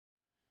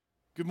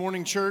Good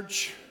morning,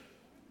 church.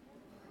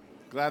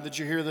 Glad that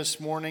you're here this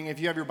morning. If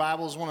you have your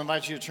Bibles, I want to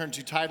invite you to turn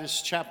to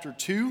Titus chapter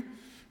 2. We're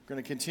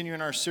going to continue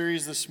in our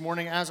series this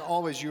morning. As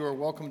always, you are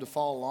welcome to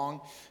follow along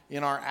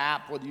in our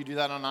app, whether you do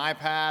that on an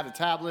iPad, a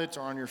tablet,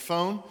 or on your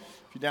phone.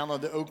 If you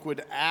download the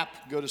Oakwood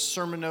app, go to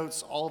sermon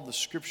notes, all of the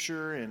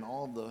scripture and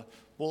all of the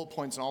bullet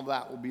points and all of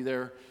that will be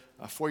there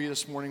for you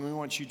this morning. We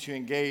want you to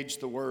engage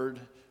the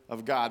Word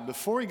of God.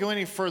 Before we go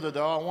any further,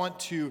 though, I want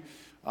to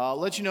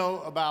let you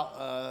know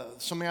about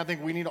something I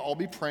think we need to all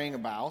be praying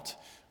about.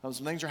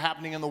 Some things are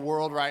happening in the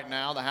world right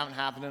now that haven't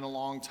happened in a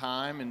long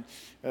time. And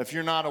if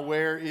you're not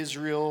aware,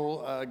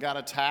 Israel got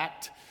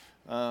attacked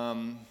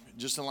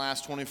just in the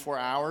last 24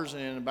 hours.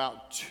 And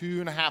about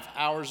 2.5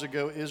 hours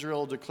ago,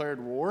 Israel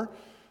declared war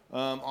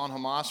on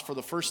Hamas for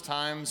the first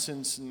time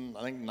since,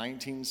 I think,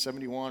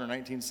 1971 or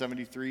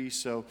 1973.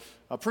 So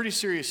pretty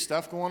serious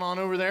stuff going on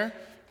over there.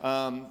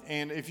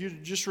 And if you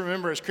just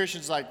remember as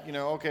Christians,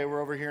 okay,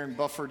 we're over here in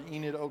Buford,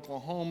 Enid,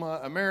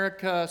 Oklahoma,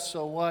 America,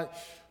 so what?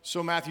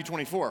 So Matthew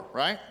 24,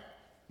 right?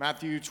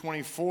 Matthew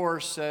 24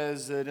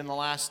 says that in the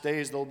last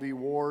days there'll be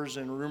wars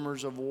and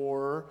rumors of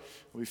war,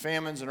 there'll be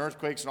famines and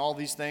earthquakes and all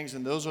these things,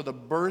 and those are the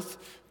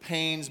birth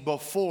pains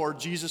before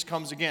Jesus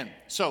comes again.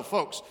 So,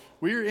 folks,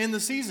 we're in the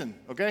season,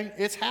 okay?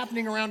 It's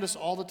happening around us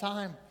all the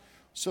time.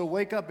 So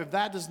wake up. If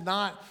that does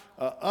not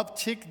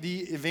uptick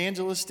the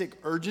evangelistic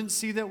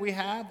urgency that we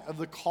have of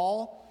the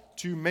call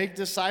to make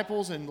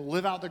disciples and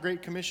live out the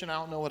Great Commission, I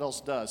don't know what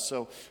else does.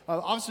 So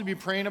obviously be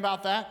praying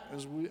about that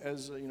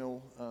as the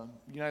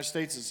United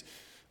States is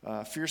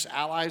fierce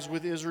allies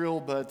with Israel.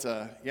 But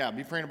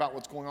be praying about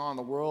what's going on in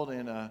the world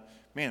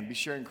and, be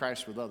sharing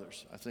Christ with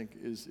others, I think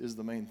is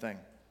the main thing.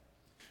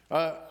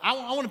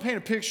 I want to paint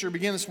a picture,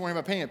 begin this morning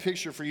by painting a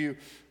picture for you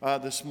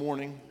this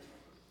morning.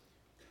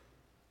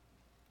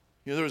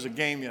 You know, there was a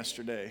game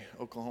yesterday,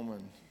 Oklahoma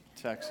and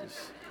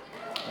Texas.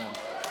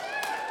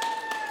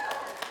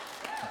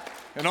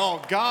 And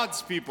all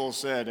God's people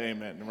said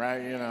amen,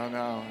 right?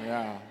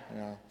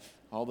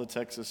 All the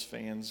Texas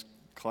fans,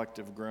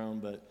 collective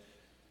groan. But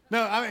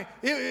no,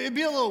 it'd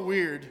be a little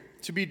weird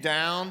to be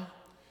down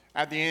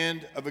at the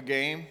end of a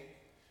game.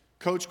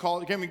 Coach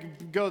called,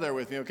 go there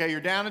with me, okay?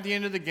 You're down at the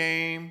end of the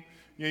game.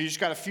 You just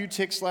got a few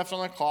ticks left on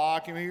the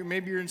clock.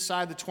 Maybe you're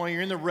inside the 20.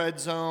 You're in the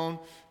red zone.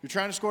 You're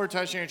trying to score a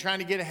touchdown. You're trying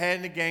to get ahead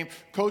in the game.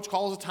 Coach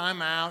calls a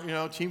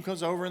timeout. Team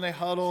comes over and they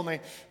huddle and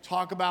they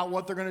talk about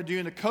what they're going to do.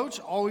 And the coach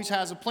always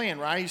has a plan,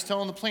 right? He's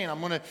telling the plan. I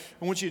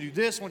want you to do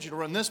this. I want you to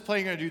run this play.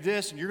 You're going to do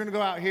this. And you're going to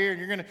go out here and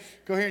you're going to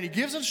go here. And he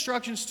gives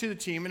instructions to the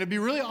team. And it'd be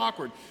really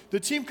awkward. The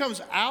team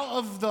comes out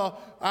of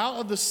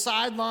the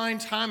sideline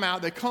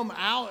timeout. They come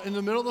out in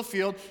the middle of the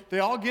field. They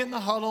all get in the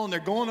huddle and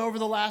they're going over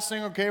the last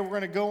thing. Okay, we're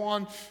going to go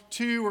on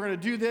to, we're going to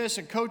do this.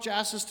 And coach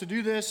asks us to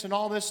do this and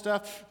all this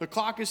stuff. The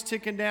clock is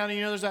ticking down. And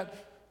there's that,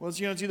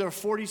 it's either a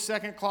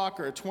 40-second clock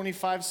or a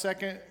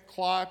 25-second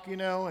clock,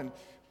 and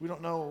we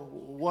don't know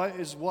what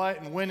is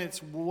what and when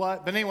it's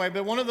what. But anyway,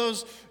 one of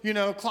those,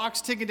 clocks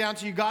ticking down,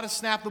 so you got to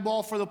snap the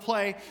ball for the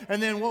play.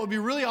 And then what would be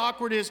really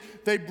awkward is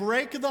they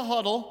break the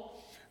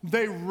huddle,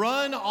 they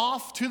run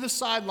off to the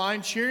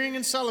sideline, cheering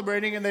and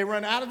celebrating, and they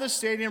run out of the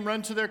stadium,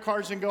 run to their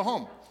cars, and go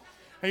home.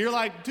 And you're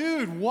like,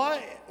 dude,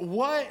 what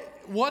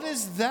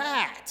is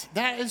that?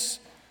 That is...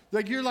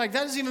 that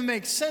doesn't even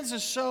make sense.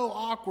 It's so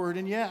awkward.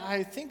 And yet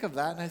I think of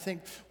that and I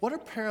think, what a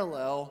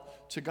parallel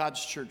to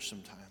God's church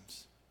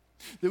sometimes.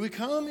 That we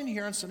come in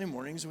here on Sunday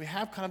mornings and we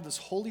have kind of this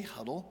holy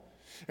huddle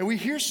and we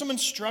hear some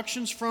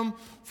instructions from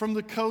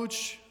the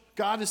coach.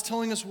 God is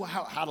telling us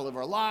how to live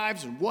our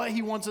lives and what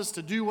he wants us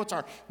to do. What's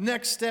our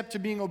next step to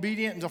being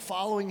obedient and to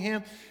following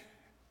him.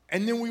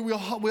 And then we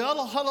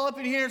all huddle up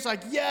in here. It's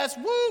like, yes,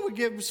 woo, we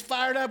get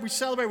fired up. We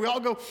celebrate. We all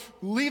go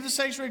leave the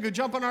sanctuary, go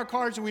jump on our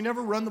cars, and we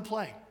never run the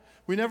play.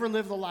 We never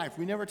live the life.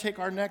 We never take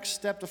our next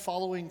step to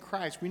following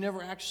Christ. We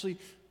never actually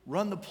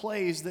run the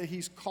plays that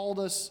he's called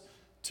us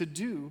to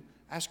do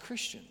as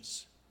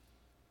Christians.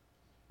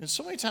 And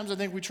so many times I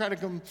think we try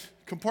to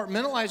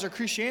compartmentalize our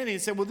Christianity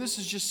and say, well, this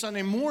is just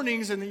Sunday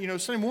mornings. And,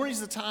 Sunday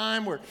mornings is the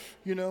time where,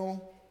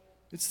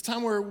 it's the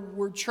time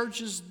where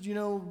churches,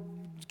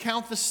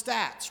 count the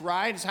stats,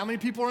 right? It's how many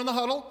people are in the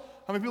huddle,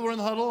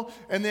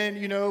 And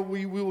then,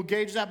 we will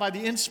gauge that by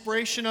the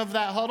inspiration of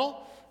that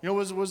huddle.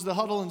 Was the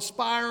huddle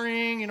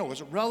inspiring?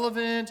 Was it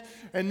relevant?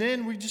 And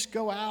then we just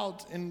go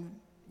out and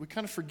we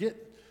kind of forget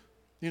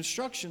the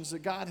instructions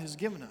that God has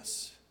given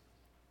us.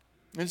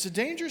 And it's a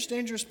dangerous,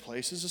 dangerous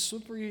place. It's a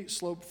slippery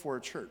slope for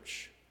a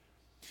church.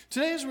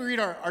 Today as we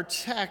read our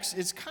text,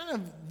 it's kind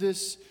of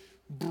this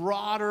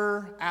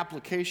broader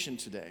application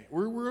today.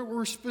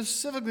 We're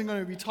specifically going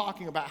to be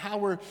talking about how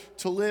we're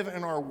to live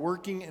in our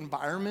working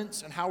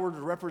environments and how we're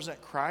to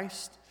represent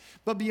Christ.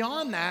 But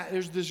beyond that,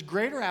 there's this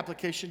greater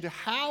application to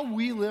how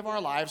we live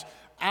our lives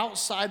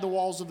outside the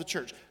walls of the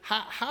church.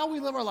 How we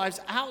live our lives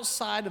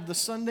outside of the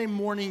Sunday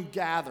morning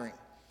gathering.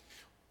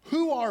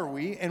 Who are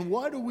we and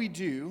what do we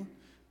do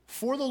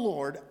for the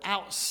Lord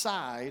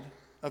outside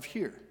of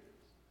here?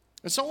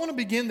 And so I want to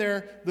begin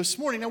there this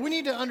morning. Now, we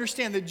need to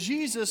understand that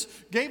Jesus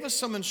gave us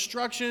some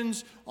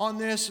instructions on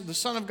this. The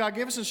Son of God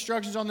gave us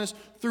instructions on this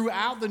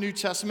throughout the New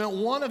Testament.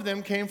 One of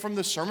them came from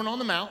the Sermon on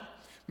the Mount,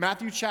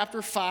 Matthew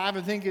chapter 5.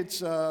 I think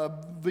it's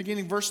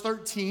beginning verse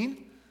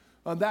 13.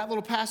 That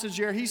little passage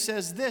there, he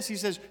says this. He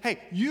says, hey,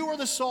 you are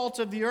the salt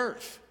of the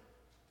earth.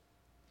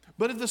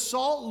 But if the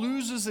salt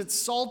loses its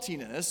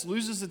saltiness,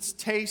 loses its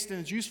taste and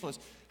its usefulness,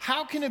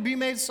 how can it be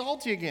made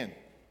salty again?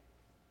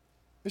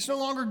 It's no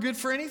longer good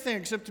for anything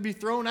except to be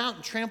thrown out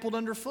and trampled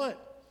underfoot.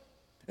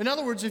 In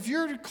other words, if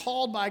you're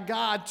called by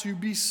God to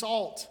be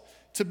salt,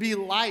 to be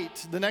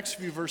light, the next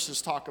few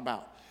verses talk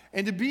about,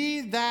 and to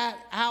be that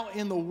out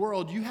in the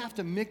world, you have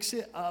to mix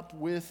it up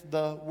with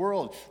the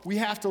world. We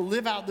have to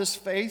live out this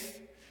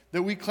faith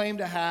that we claim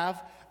to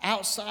have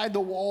outside the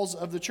walls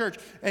of the church.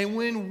 And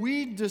when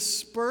we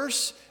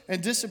disperse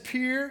and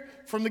disappear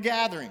from the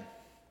gathering,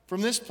 from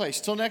this place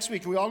till next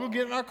week, we all go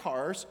get in our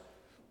cars,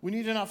 we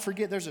need to not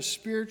forget there's a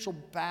spiritual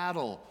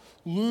battle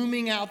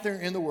looming out there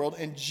in the world,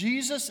 and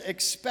Jesus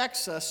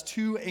expects us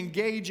to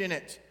engage in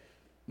it,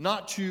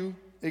 not to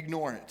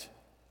ignore it.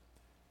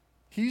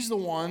 He's the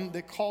one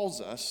that calls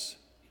us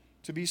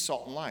to be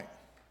salt and light.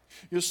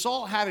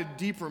 Salt had a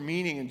deeper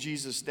meaning in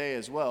Jesus' day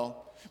as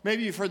well.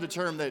 Maybe you've heard the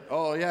term that,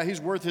 oh yeah, he's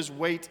worth his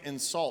weight in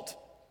salt.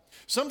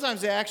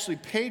 Sometimes they actually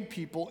paid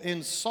people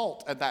in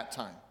salt at that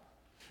time.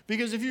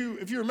 Because if you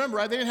remember,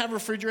 right, they didn't have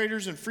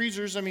refrigerators and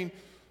freezers. I mean,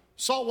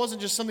 salt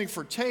wasn't just something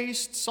for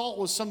taste. Salt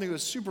was something that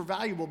was super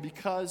valuable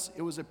because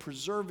it was a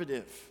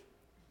preservative.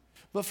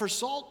 But for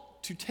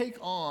salt to take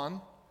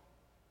on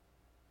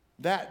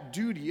that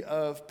duty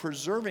of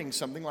preserving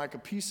something like a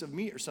piece of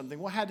meat or something,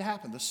 what had to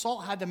happen? The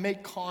salt had to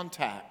make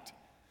contact.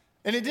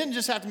 And it didn't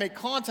just have to make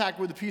contact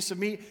with a piece of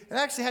meat. It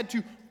actually had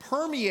to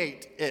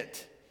permeate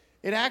it.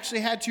 It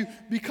actually had to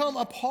become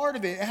a part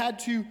of it. It had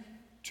to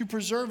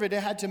preserve it.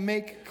 It had to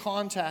make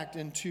contact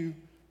and to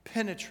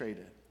penetrate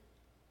it.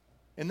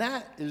 And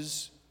that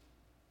is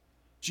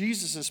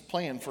Jesus'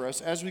 plan for us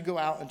as we go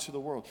out into the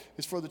world,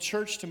 is for the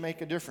church to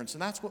make a difference.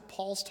 And that's what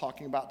Paul's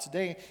talking about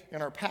today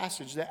in our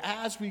passage, that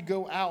as we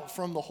go out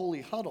from the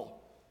holy huddle,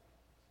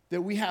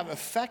 that we have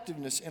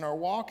effectiveness in our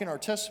walk and our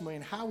testimony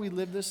and how we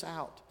live this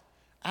out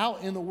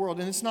in the world.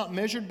 And it's not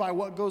measured by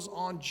what goes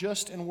on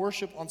just in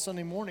worship on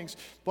Sunday mornings,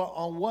 but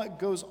on what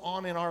goes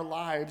on in our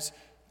lives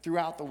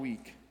throughout the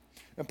week.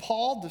 And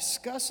Paul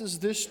discusses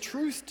this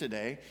truth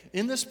today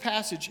in this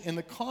passage in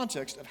the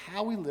context of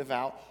how we live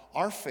out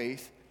our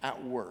faith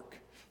at work.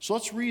 So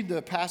let's read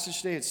the passage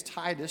today. It's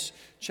Titus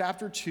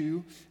chapter 2,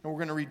 and we're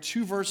going to read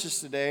 2 verses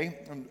today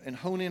and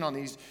hone in on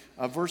these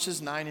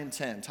verses 9 and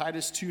 10.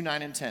 Titus 2,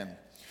 9 and 10.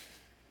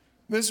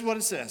 This is what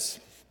it says.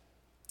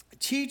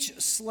 Teach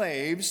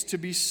slaves to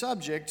be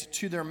subject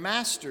to their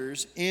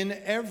masters in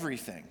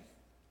everything,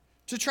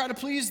 to try to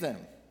please them,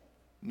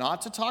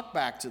 not to talk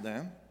back to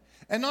them,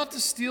 and not to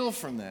steal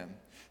from them,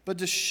 but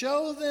to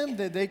show them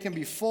that they can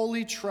be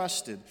fully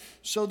trusted,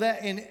 so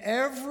that in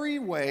every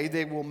way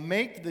they will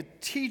make the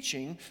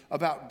teaching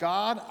about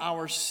God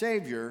our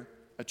Savior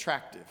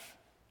attractive.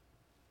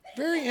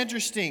 Very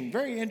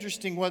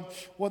interesting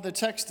what the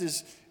text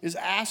is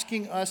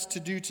asking us to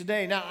do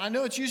today. Now, I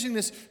know it's using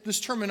this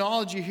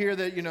terminology here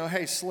that,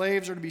 hey,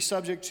 slaves are to be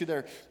subject to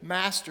their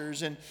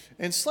masters,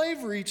 and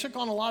slavery took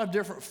on a lot of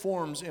different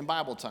forms in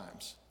Bible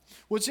times.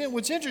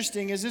 What's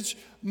interesting is it's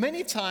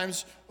many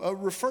times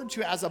referred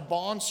to as a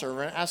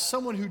bondservant, as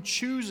someone who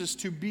chooses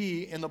to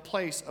be in the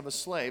place of a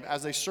slave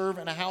as they serve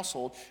in a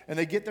household, and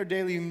they get their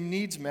daily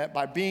needs met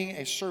by being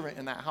a servant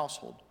in that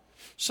household.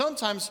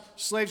 Sometimes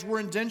slaves were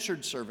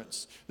indentured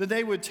servants, that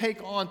they would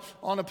take on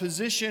a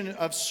position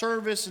of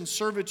service and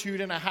servitude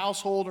in a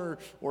household,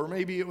 or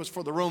maybe it was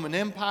for the Roman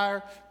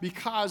Empire,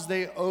 because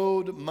they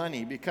owed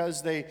money,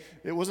 because it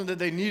wasn't that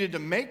they needed to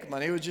make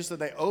money, it was just that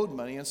they owed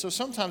money. And so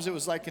sometimes it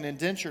was like an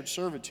indentured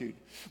servitude.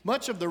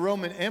 Much of the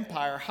Roman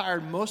Empire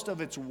hired most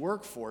of its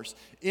workforce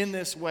in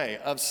this way,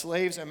 of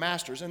slaves and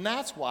masters. And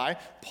that's why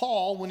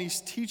Paul, when he's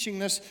teaching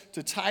this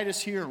to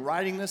Titus here and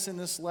writing this in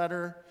this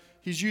letter,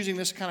 he's using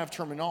this kind of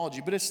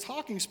terminology, but it's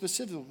talking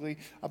specifically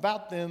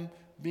about them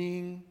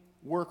being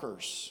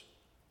workers.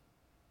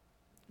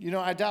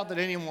 I doubt that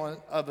any one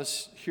of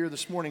us here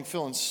this morning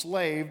feel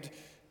enslaved,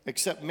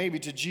 except maybe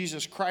to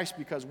Jesus Christ,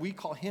 because we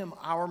call him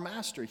our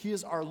master. He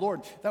is our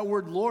Lord. That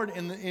word Lord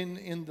in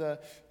the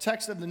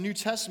text of the New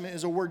Testament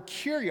is a word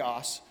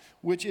kyrios,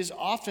 which is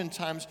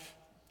oftentimes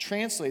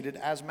translated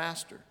as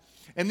master.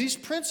 And these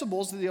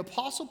principles that the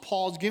Apostle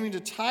Paul is giving to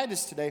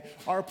Titus today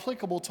are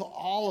applicable to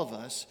all of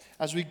us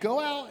as we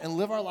go out and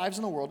live our lives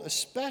in the world,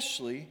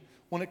 especially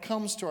when it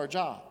comes to our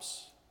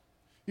jobs.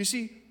 You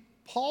see,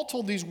 Paul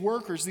told these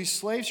workers, these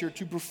slaves here,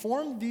 to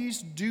perform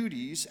these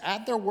duties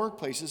at their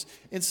workplaces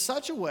in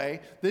such a way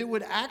that it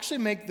would actually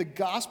make the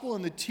gospel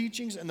and the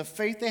teachings and the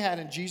faith they had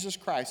in Jesus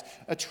Christ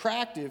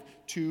attractive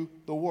to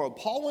the world.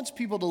 Paul wants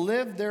people to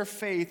live their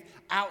faith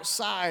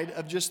outside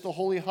of just the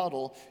holy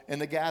huddle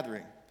and the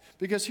gathering.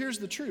 Because here's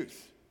the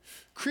truth.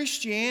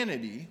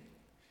 Christianity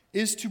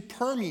is to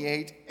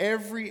permeate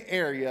every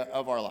area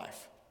of our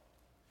life.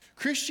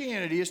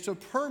 Christianity is to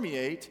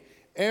permeate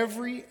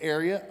every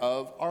area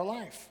of our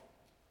life.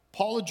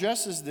 Paul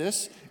addresses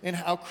this in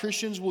how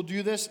Christians will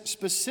do this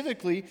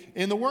specifically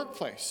in the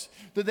workplace,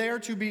 that they are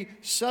to be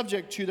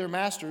subject to their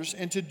masters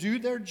and to do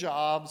their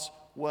jobs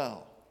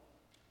well.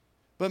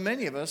 But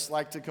many of us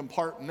like to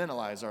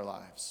compartmentalize our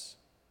lives.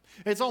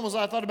 It's almost,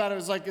 I thought about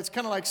it, it's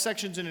kind of like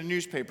sections in a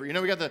newspaper. You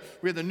know, we have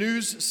the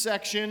news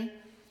section,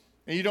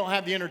 and you don't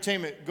have the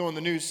entertainment go in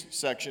the news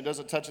section. It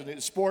doesn't touch the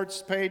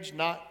sports page,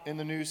 not in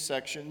the news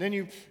section. Then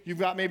you've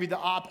got maybe the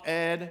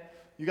op-ed.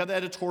 You got the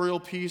editorial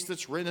piece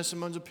that's written as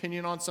someone's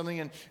opinion on something.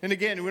 And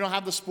again, we don't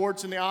have the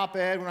sports in the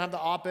op-ed. We don't have the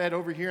op-ed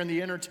over here in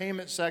the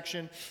entertainment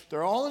section.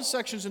 They're all in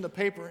sections in the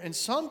paper, and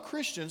some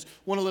Christians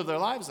want to live their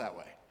lives that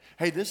way.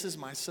 Hey, this is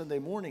my Sunday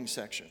morning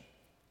section.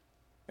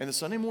 And the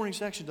Sunday morning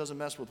section doesn't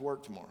mess with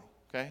work tomorrow,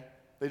 okay?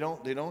 They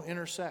don't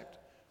intersect.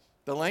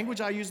 The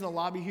language I use in the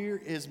lobby here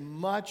is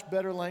much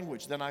better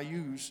language than I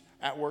use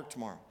at work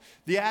tomorrow.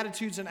 The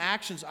attitudes and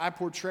actions I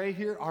portray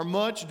here are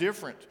much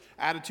different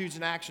attitudes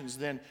and actions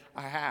than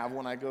I have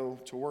when I go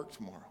to work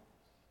tomorrow.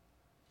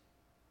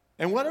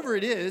 And whatever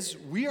it is,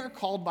 we are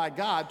called by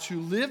God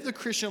to live the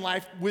Christian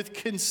life with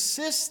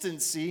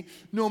consistency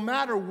no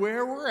matter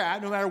where we're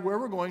at, no matter where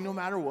we're going, no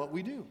matter what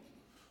we do.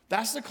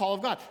 That's the call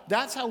of God.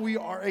 That's how we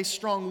are a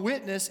strong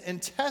witness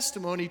and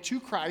testimony to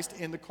Christ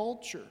in the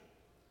culture.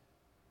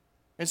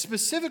 And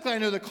specifically, I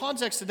know the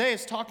context today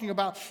is talking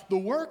about the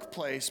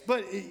workplace,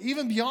 but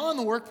even beyond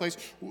the workplace,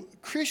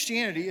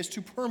 Christianity is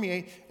to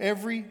permeate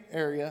every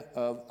area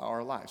of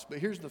our lives. But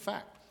here's the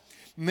fact.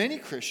 Many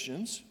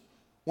Christians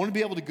want to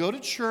be able to go to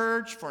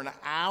church for an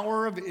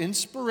hour of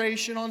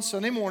inspiration on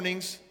Sunday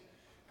mornings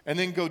and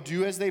then go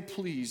do as they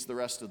please the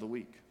rest of the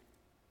week.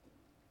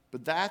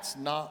 But that's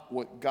not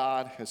what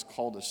God has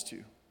called us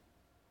to.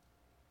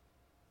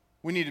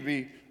 We need to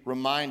be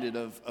reminded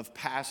of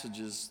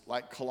passages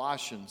like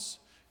Colossians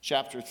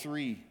chapter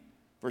 3,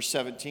 verse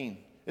 17.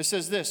 It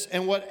says this,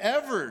 and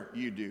whatever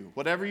you do,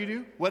 whether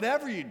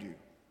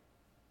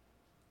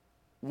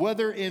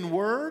in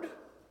word,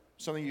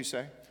 something you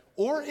say,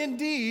 or in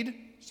deed,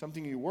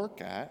 something you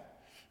work at,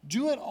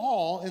 do it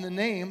all in the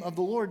name of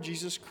the Lord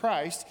Jesus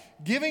Christ,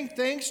 giving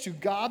thanks to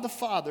God the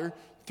Father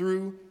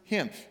through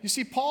him. You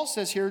see, Paul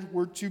says here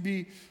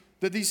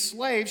that these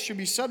slaves should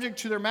be subject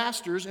to their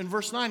masters. In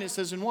verse 9 it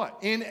says in what?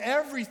 In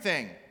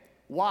everything.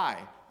 Why?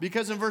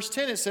 Because in verse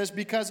 10 it says,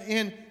 because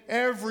in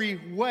every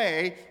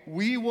way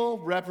we will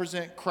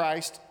represent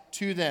Christ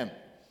to them.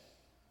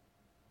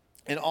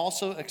 And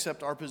also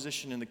accept our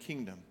position in the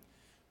kingdom.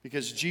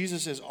 Because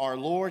Jesus is our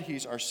Lord,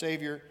 he's our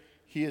Savior,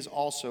 he is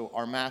also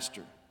our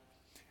master.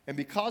 And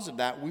because of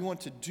that, we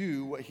want to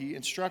do what he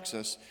instructs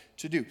us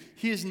to do.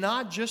 He is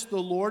not just the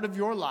Lord of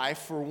your life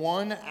for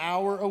 1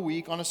 hour a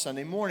week on a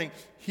Sunday morning.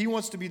 He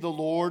wants to be the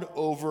Lord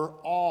over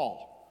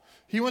all.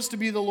 He wants to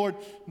be the Lord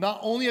not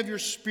only of your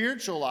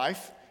spiritual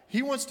life,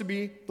 he wants to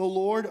be the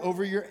Lord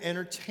over your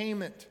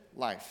entertainment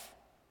life,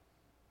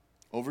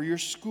 over your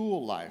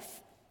school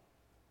life,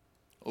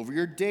 over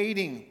your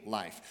dating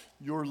life,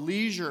 your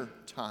leisure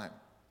time,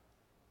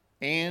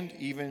 and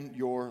even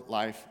your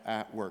life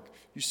at work.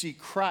 You see,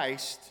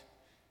 Christ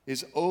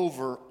is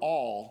over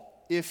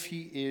all if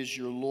he is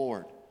your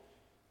Lord,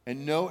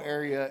 and no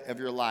area of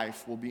your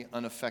life will be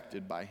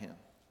unaffected by him.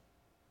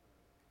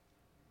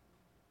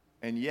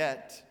 And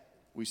yet,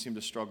 we seem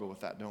to struggle with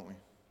that, don't we?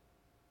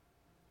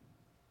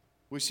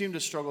 We seem to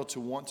struggle to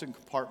want to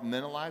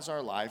compartmentalize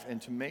our life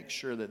and to make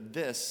sure that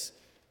this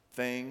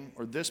thing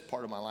or this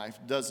part of my life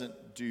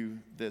doesn't do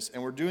this.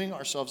 And we're doing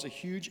ourselves a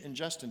huge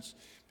injustice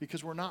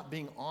because we're not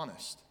being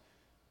honest.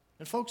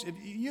 And folks, if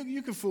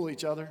you can fool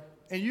each other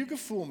and you can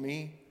fool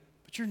me,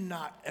 but you're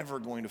not ever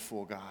going to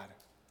fool God.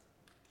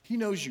 He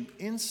knows you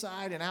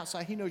inside and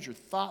outside. He knows your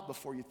thought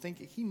before you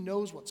think it. He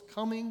knows what's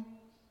coming.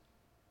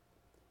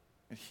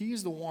 And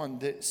he's the one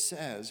that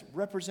says,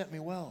 represent me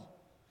well.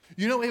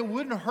 You know, it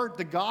wouldn't hurt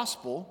the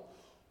gospel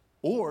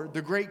or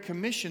the Great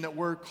Commission that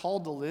we're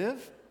called to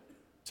live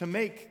to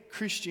make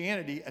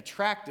Christianity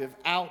attractive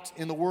out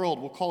in the world.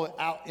 We'll call it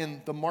out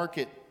in the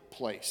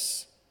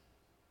marketplace.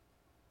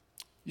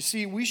 You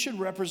see, we should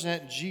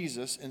represent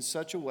Jesus in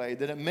such a way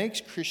that it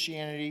makes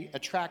Christianity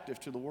attractive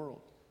to the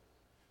world,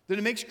 that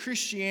it makes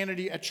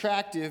Christianity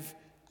attractive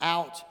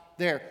out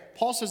there.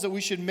 Paul says that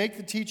we should make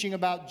the teaching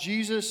about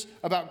Jesus,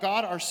 about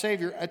God our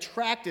Savior,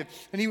 attractive.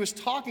 And he was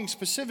talking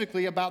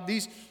specifically about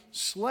these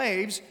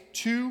slaves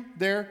to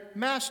their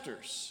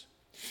masters.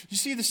 You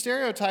see, the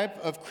stereotype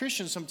of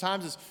Christians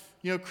sometimes is,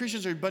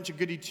 Christians are a bunch of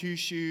goody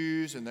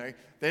two-shoes, and they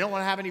don't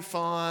want to have any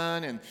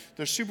fun, and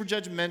they're super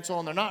judgmental,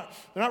 and they're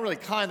not really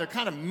kind. They're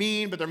kind of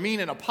mean, but they're mean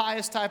in a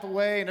pious type of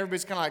way, and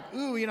everybody's kind of like,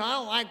 ooh, I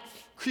don't like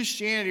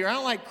Christianity, or I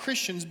don't like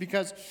Christians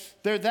because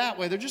they're that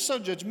way. They're just so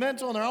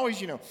judgmental, and they're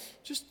always,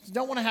 just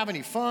don't want to have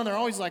any fun. They're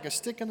always like a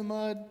stick in the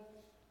mud.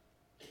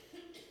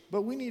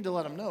 But we need to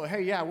let them know,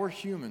 hey, yeah, we're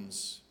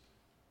humans,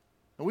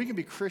 and we can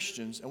be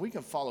Christians, and we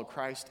can follow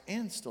Christ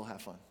and still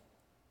have fun.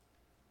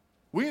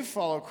 We can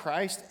follow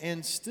Christ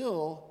and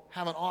still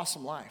have an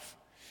awesome life.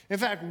 In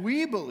fact,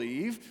 we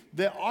believe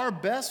that our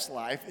best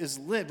life is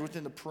lived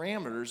within the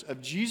parameters of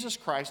Jesus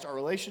Christ, our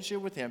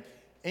relationship with him,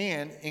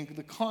 and in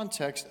the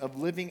context of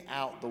living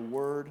out the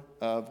Word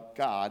of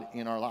God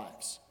in our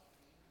lives.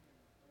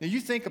 Now,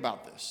 you think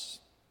about this.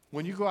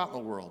 When you go out in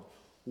the world,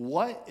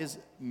 what is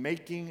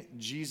making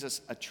Jesus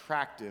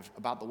attractive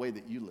about the way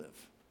that you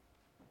live?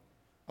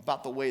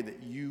 About the way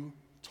that you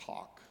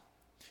talk?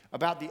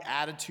 About the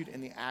attitude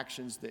and the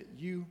actions that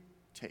you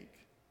take?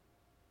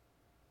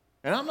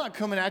 And I'm not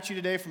coming at you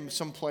today from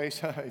some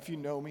place, if you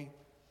know me,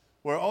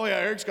 where, oh yeah,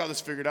 Eric's got this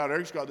figured out.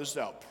 Eric's got this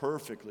out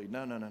perfectly.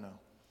 No.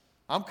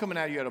 I'm coming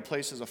at you at a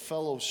place as a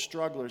fellow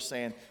struggler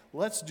saying,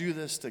 let's do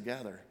this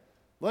together.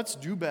 Let's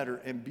do better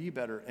and be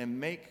better and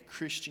make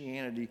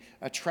Christianity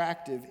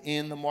attractive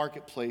in the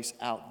marketplace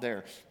out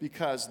there.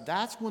 Because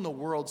that's when the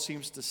world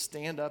seems to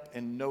stand up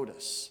and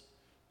notice,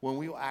 when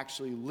we will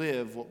actually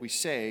live what we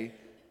say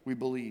we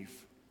believe.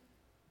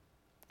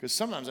 Because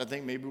sometimes I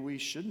think maybe we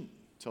shouldn't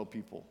tell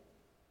people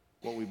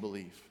what we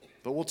believe.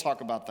 But we'll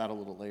talk about that a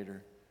little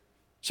later.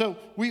 So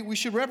we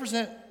should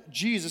represent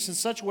Jesus in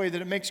such a way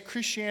that it makes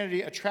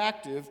Christianity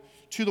attractive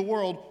to the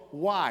world.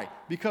 Why?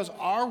 Because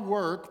our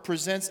work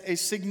presents a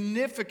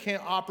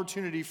significant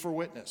opportunity for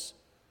witness.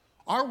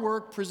 Our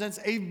work presents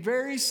a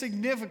very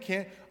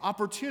significant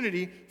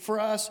opportunity for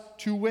us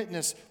to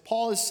witness.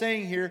 Paul is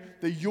saying here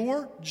that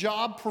your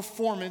job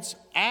performance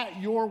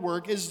at your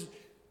work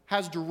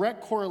has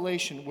direct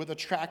correlation with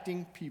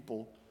attracting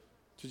people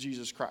to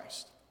Jesus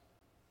Christ.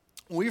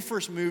 When we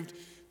first moved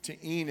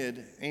to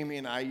Enid, Amy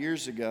and I,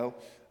 years ago,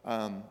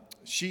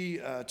 she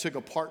took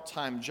a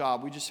part-time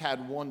job. We just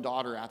had one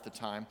daughter at the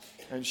time,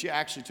 and she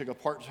actually took a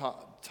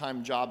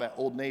part-time job at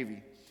Old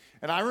Navy.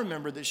 And I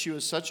remember that she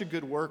was such a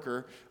good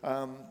worker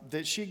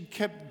that she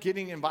kept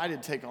getting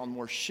invited to take on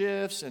more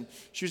shifts, and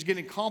she was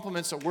getting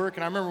compliments at work.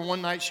 And I remember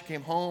one night she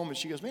came home, and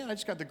she goes, man, I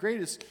just got the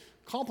greatest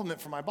compliment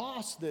from my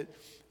boss that,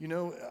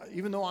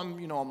 even though I'm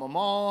a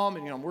mom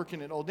and, I'm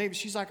working at Old Navy,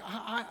 she's like,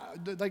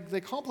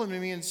 they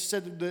complimented me and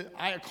said that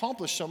I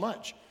accomplished so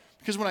much.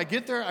 Because when I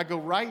get there, I go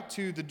right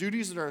to the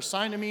duties that are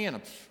assigned to me,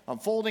 and I'm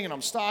folding, and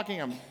I'm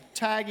stocking, I'm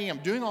tagging, I'm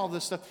doing all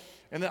this stuff,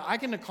 and that I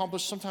can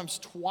accomplish sometimes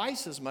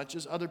twice as much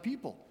as other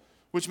people,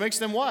 which makes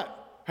them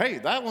what? Hey,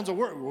 that one's a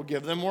work. We'll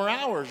give them more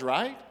hours,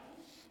 right?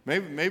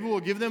 Maybe we'll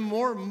give them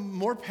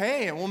more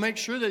pay, and we'll make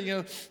sure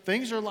that,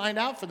 things are lined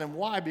out for them.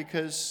 Why?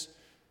 Because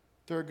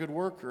they're a good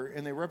worker,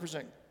 and they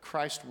represent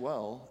Christ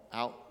well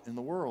out in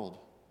the world.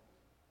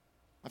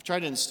 I've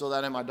tried to instill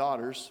that in my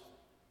daughters.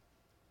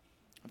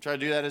 I've tried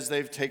to do that as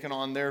they've taken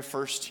on their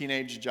first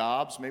teenage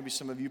jobs. Maybe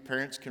some of you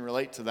parents can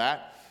relate to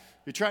that.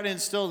 You try to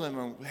instill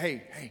them,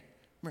 hey, come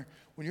here.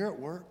 When you're at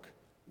work,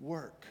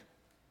 work.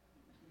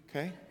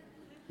 Okay?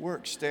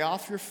 Work. Stay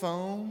off your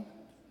phone,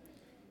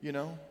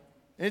 And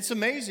it's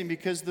amazing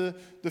because the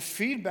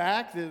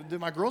feedback that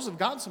my girls have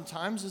gotten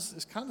sometimes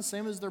is kind of the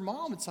same as their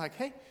mom. It's like,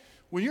 hey,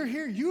 when you're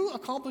here, you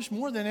accomplish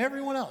more than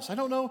everyone else. I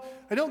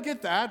don't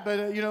get that,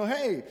 but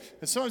hey,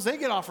 and sometimes they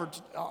get offered,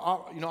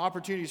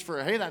 opportunities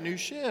for, hey, that new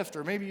shift,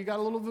 or maybe you got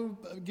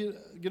get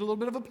a little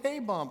bit of a pay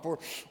bump,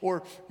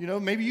 or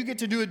maybe you get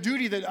to do a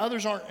duty that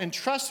others aren't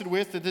entrusted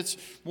with. That it's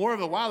more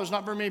of a wow. There's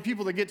not very many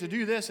people that get to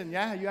do this, and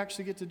yeah, you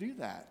actually get to do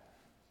that.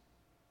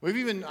 We've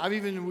even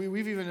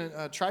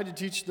tried to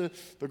teach the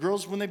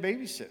girls when they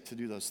babysit to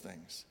do those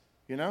things.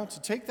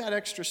 To take that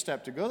extra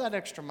step, to go that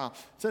extra mile,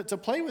 to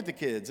play with the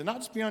kids and not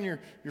just be on your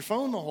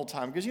phone the whole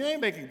time. Because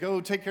anybody can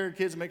go take care of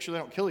kids and make sure they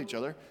don't kill each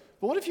other.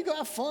 But what if you go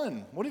have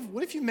fun? What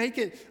if you make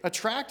it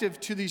attractive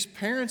to these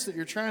parents that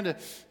you're trying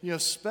to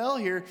spell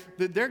here,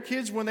 that their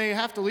kids, when they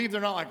have to leave,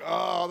 they're not like,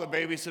 oh, the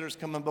babysitter's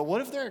coming. But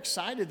what if they're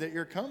excited that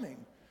you're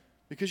coming?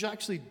 Because you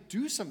actually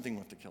do something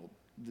with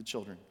the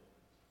children.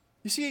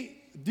 You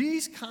see,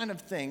 these kind of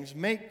things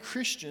make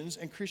Christians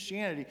and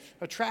Christianity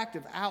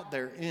attractive out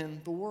there in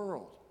the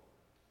world.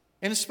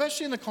 And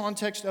especially in the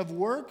context of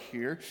work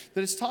here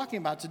that it's talking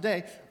about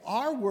today,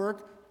 our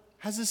work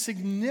has a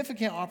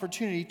significant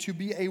opportunity to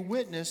be a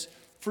witness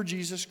for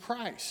Jesus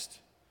Christ.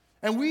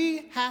 And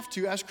we have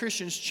to, as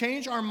Christians,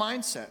 change our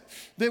mindset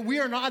that we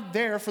are not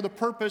there for the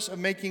purpose of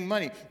making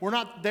money. We're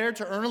not there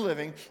to earn a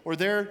living or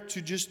there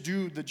to just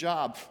do the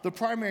job. The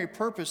primary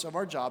purpose of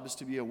our job is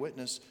to be a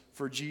witness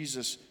for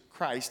Jesus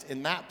Christ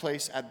in that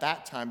place at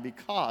that time,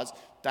 because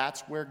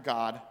that's where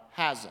God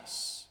has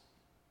us.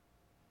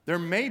 There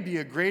may be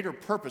a greater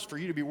purpose for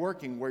you to be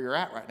working where you're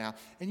at right now,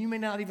 and you may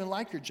not even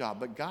like your job,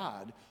 but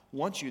God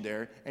wants you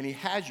there, and He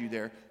has you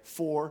there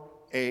for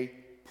a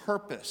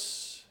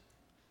purpose.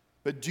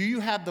 But do you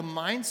have the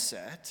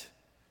mindset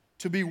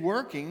to be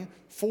working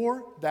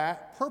for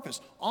that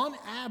purpose? On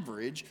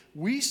average,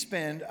 we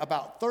spend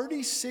about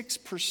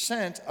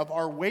 36% of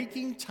our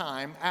waking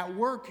time at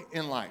work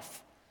in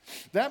life.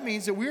 That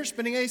means that we're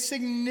spending a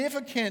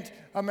significant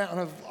amount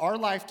of our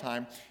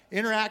lifetime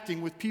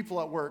interacting with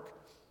people at work.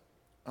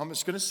 I'm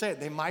just going to say it.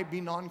 They might be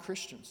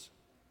non-Christians.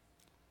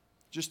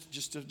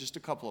 Just a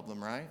couple of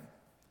them, right?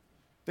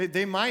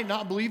 They might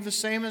not believe the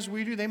same as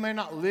we do. They may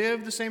not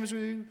live the same as we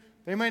do.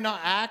 They may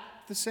not act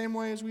act the same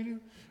way as we do.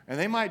 And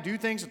they might do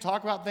things and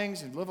talk about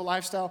things and live a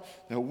lifestyle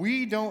that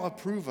we don't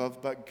approve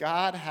of, but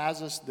God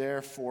has us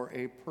there for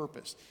a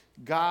purpose.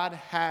 God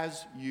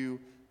has you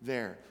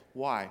there.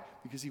 Why?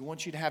 Because he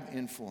wants you to have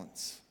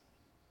influence.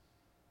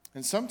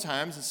 And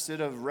sometimes,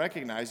 instead of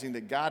recognizing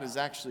that God has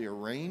actually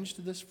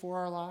arranged this for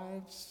our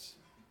lives,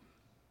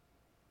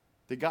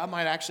 that God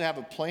might actually have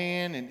a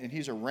plan and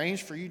he's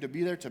arranged for you to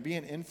be there, to be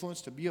an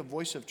influence, to be a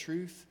voice of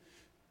truth,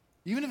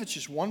 even if it's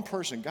just one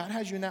person, God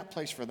has you in that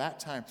place for that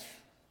time.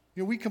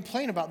 You know, we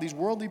complain about these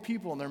worldly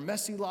people and their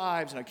messy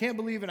lives, and I can't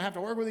believe it, I have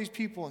to work with these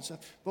people and stuff.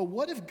 But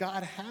what if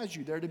God has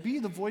you there to be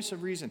the voice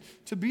of reason,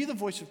 to be the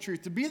voice of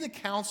truth, to be the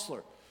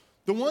counselor,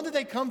 the one that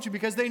they come to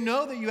because they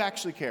know that you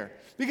actually care,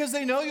 because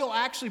they know you'll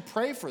actually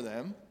pray for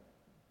them,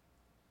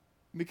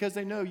 because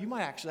they know you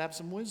might actually have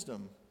some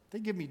wisdom. They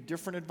give me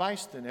different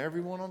advice than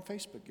everyone on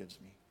Facebook gives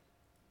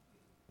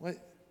me.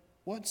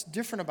 What's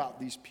different about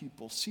these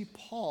people? See,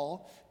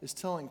 Paul is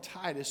telling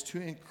Titus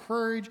to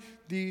encourage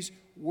these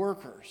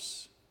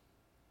workers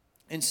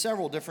in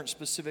several different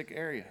specific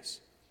areas.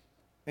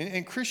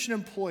 And Christian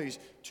employees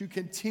to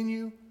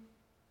continue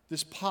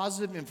this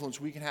positive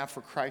influence we can have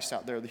for Christ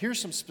out there. Here's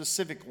some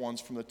specific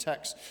ones from the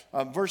text.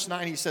 Verse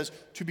 9, he says,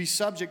 to be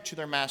subject to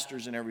their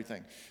masters in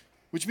everything,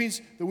 which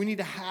means that we need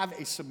to have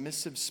a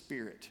submissive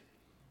spirit.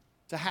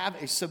 To have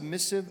a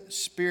submissive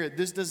spirit.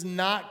 This does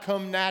not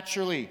come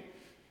naturally.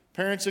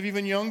 Parents of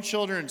even young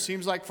children,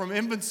 seems like from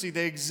infancy,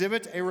 they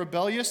exhibit a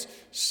rebellious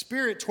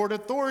spirit toward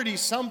authority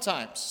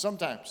sometimes.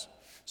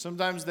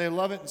 Sometimes they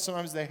love it and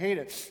sometimes they hate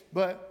it.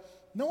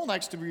 But no one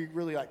likes to be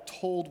really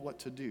told what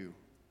to do.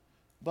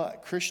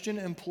 But Christian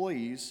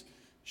employees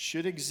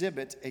should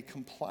exhibit a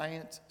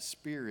compliant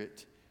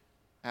spirit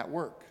at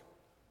work.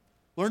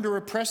 Learn to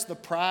repress the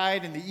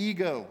pride and the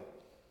ego.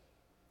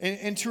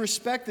 And to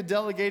respect the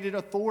delegated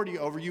authority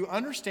over you.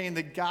 Understand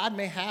that God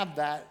may have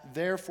that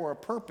there for a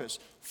purpose.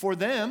 For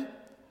them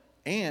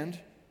and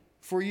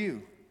for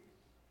you.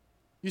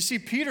 You see,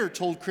 Peter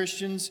told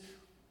Christians,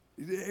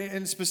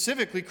 and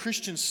specifically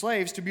Christian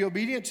slaves, to be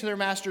obedient to their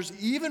masters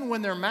even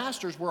when their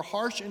masters were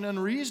harsh and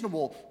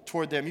unreasonable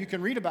toward them. You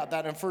can read about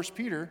that in 1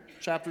 Peter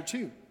chapter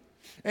 2.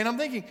 And I'm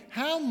thinking,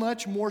 how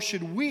much more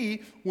should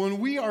we, when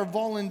we are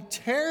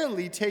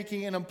voluntarily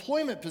taking an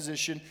employment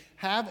position,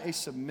 have a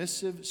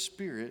submissive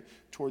spirit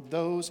toward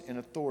those in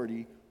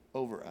authority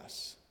over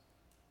us?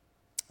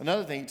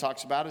 Another thing he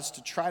talks about is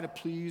to try to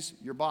please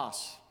your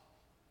boss.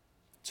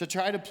 To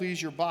try to please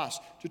your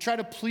boss. To try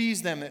to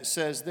please them, it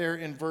says there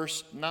in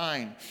verse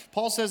 9.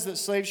 Paul says that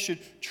slaves should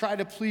try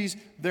to please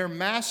their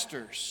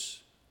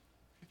masters.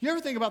 You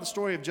ever think about the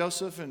story of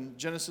Joseph in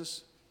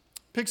Genesis?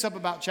 Picks up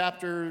about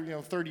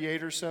chapter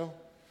 38 or so.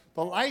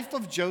 The life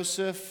of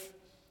Joseph,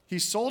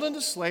 he's sold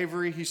into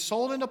slavery. He's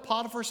sold into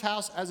Potiphar's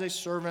house as a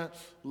servant.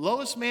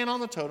 Lowest man on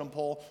the totem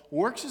pole.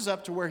 Works his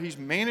up to where he's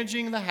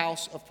managing the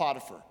house of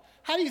Potiphar.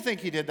 How do you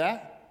think he did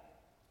that?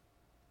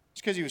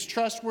 It's because he was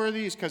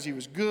trustworthy. It's because he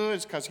was good.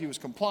 It's because he was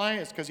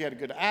compliant. It's because he had a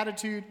good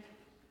attitude.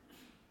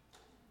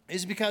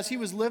 It's because he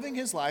was living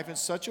his life in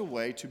such a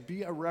way to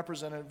be a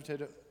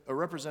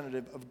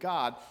representative of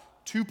God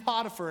to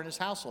Potiphar and his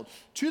household.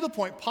 To the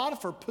point,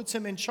 Potiphar puts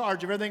him in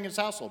charge of everything in his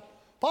household.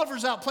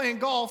 Potiphar's out playing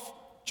golf.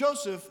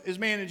 Joseph is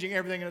managing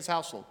everything in his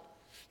household.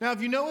 Now,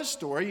 if you know his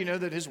story, you know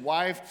that his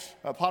wife,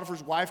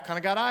 Potiphar's wife, kind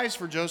of got eyes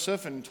for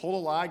Joseph and told a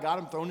lie, got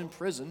him thrown in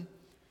prison.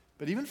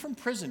 But even from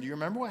prison, do you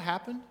remember what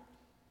happened?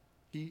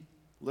 He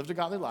lived a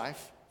godly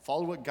life,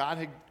 followed what God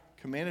had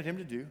commanded him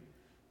to do.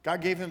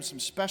 God gave him some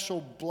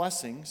special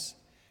blessings.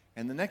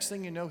 And the next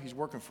thing you know, he's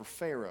working for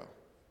Pharaoh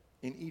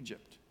in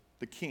Egypt,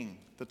 the king,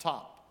 the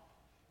top.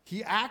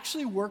 He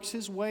actually works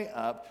his way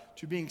up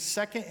to being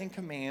second in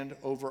command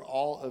over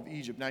all of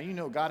Egypt. Now, you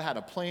know God had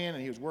a plan,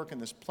 and he was working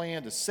this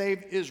plan to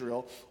save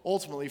Israel,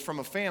 ultimately from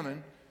a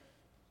famine,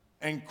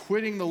 and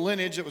quitting the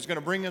lineage that was going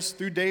to bring us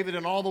through David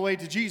and all the way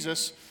to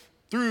Jesus,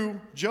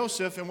 through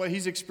Joseph and what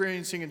he's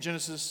experiencing in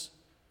Genesis.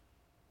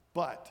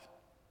 But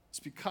it's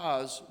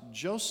because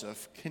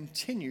Joseph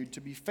continued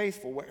to be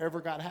faithful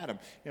wherever God had him.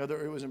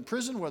 Whether it was in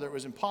prison, whether it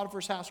was in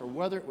Potiphar's house, or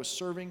whether it was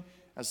serving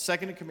as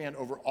second in command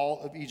over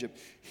all of Egypt.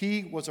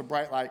 He was a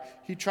bright light.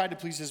 He tried to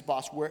please his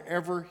boss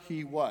wherever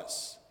he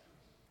was.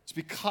 It's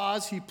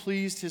because he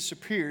pleased his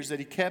superiors that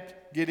he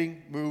kept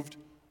getting moved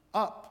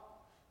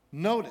up.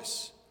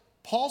 Notice,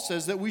 Paul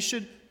says that we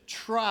should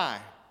try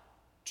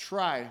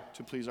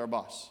to please our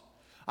boss.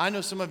 I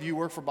know some of you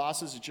work for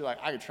bosses that you're like,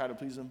 I could try to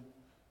please them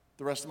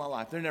the rest of my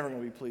life. They're never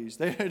going to be pleased.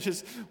 They're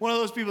just one of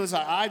those people that's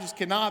like, I just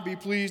cannot be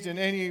pleased in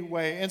any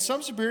way. And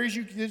some superiors,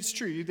 it's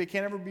true, they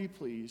can't ever be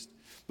pleased.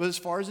 But as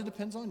far as it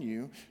depends on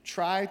you,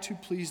 try to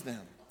please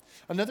them.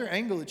 Another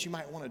angle that you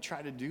might want to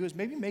try to do is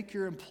maybe make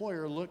your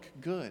employer look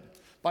good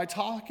by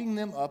talking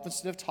them up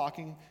instead of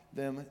talking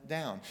them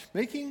down.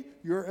 Making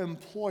your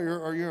employer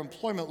or your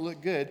employment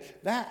look good,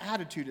 that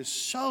attitude is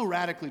so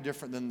radically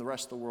different than the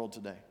rest of the world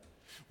today.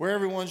 Where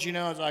everyone's,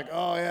 it's like,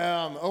 oh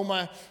yeah,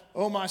 I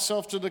owe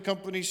myself to the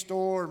company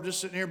store. I'm just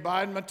sitting here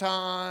biding my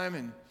time.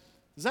 And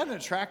is that an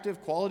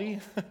attractive quality?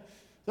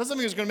 That's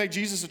something that's going to make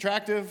Jesus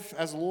attractive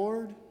as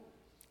Lord.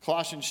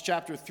 Colossians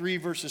chapter 3,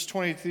 verses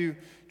 22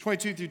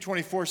 through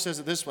 24 says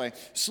it this way: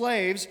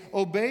 Slaves,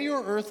 obey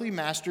your earthly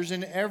masters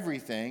in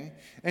everything,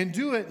 and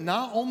do it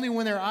not only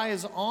when their eye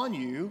is on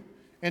you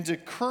and to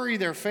curry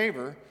their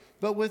favor,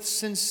 but with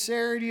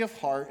sincerity of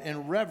heart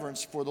and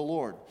reverence for the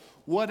Lord.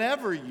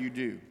 Whatever you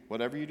do,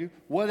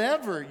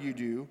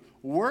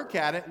 work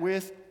at it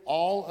with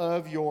all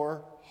of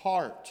your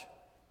heart,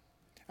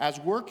 as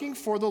working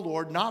for the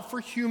Lord, not for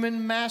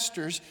human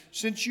masters,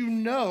 since you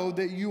know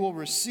that you will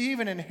receive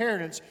an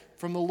inheritance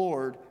from the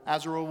Lord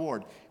as a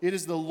reward. It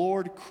is the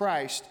Lord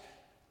Christ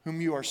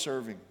whom you are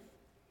serving.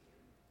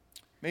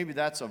 Maybe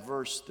that's a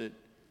verse that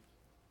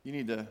you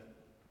need to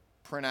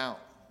print out,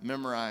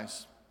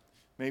 memorize.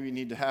 Maybe you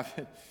need to have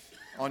it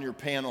on your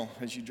panel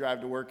as you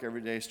drive to work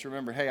every day, is to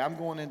remember, hey, I'm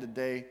going in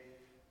today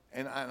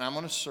and I'm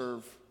going to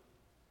serve.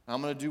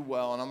 I'm going to do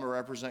well, and I'm going to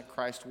represent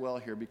Christ well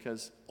here,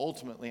 because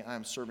ultimately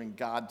I'm serving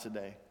God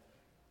today.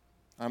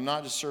 I'm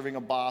not just serving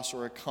a boss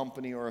or a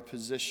company or a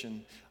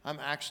position. I'm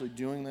actually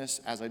doing this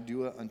as I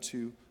do it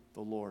unto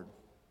the Lord.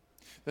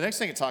 The next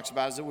thing it talks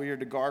about is that we are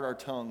to guard our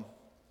tongue.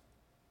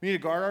 We need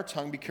to guard our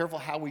tongue, be careful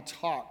how we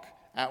talk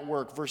at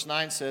work. Verse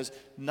 9 says,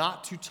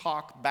 not to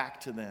talk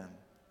back to them.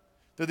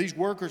 That these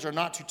workers are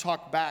not to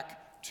talk back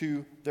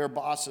to their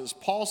bosses.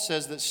 Paul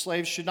says that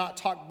slaves should not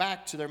talk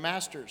back to their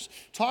masters.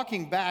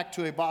 Talking back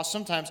to a boss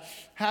sometimes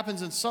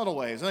happens in subtle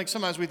ways. I think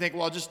sometimes we think,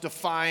 well, just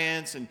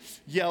defiance and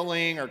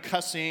yelling or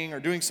cussing or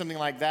doing something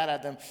like that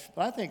at them.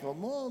 But I think,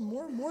 well,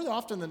 more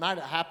often than not,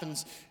 it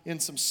happens in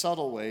some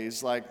subtle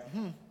ways, like,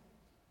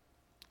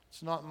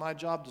 it's not my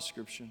job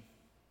description.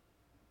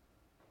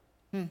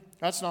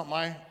 That's not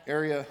my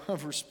area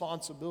of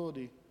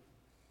responsibility.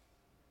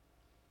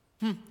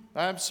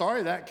 I'm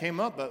sorry that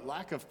came up, but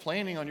lack of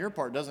planning on your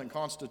part doesn't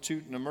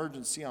constitute an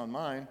emergency on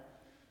mine.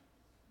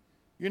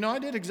 You know, I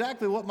did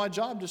exactly what my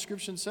job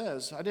description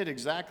says. I did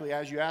exactly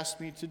as you asked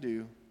me to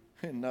do,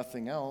 and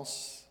nothing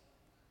else.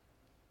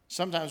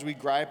 Sometimes we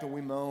gripe and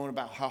we moan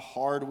about how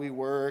hard we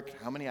work,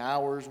 how many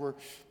hours we're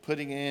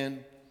putting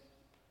in.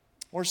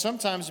 Or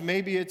sometimes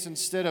maybe it's,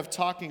 instead of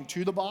talking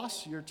to the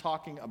boss, you're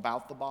talking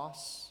about the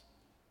boss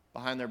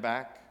behind their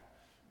back.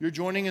 You're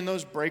joining in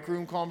those break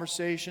room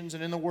conversations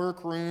and in the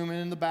workroom and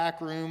in the back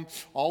room,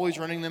 always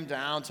running them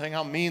down, saying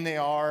how mean they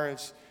are.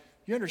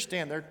 You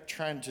understand they're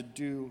trying to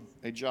do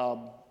a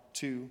job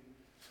too.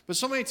 But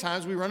so many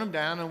times we run them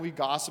down and we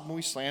gossip and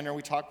we slander and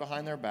we talk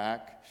behind their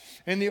back.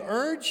 And the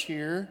urge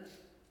here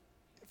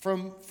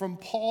from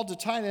Paul to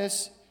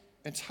Titus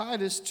and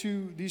Titus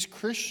to these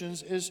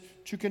Christians is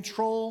to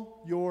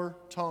control your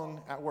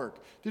tongue at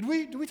work. Did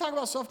we talk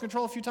about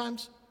self-control a few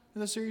times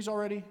in the series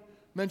already?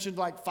 Mentioned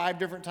like 5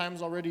 different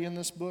times already in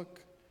this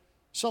book.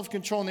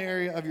 Self-control in the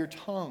area of your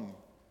tongue.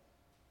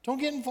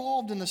 Don't get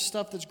involved in the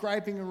stuff that's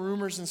griping and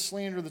rumors and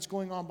slander that's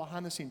going on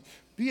behind the scenes.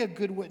 Be a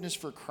good witness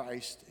for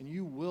Christ, and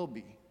you will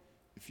be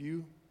if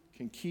you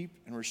can keep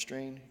and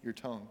restrain your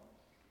tongue.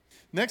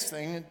 Next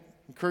thing it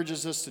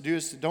encourages us to do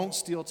is to don't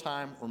steal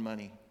time or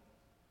money.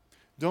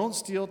 Don't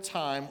steal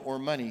time or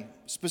money.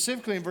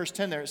 Specifically in verse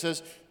 10 there, it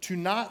says, to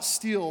not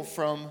steal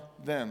from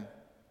them.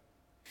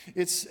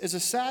 It's a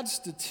sad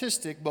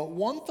statistic, but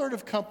 1/3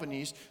 of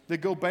companies that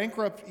go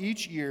bankrupt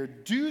each year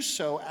do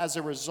so as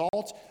a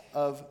result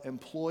of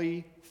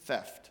employee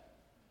theft.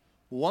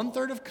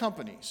 1/3 of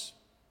companies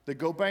that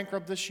go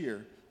bankrupt this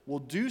year will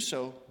do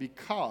so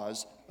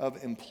because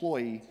of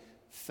employee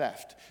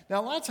theft.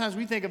 Now, a lot of times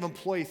we think of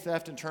employee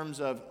theft in terms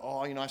of,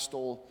 I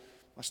stole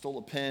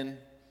a pen.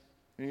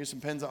 There's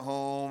some pens at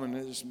home, and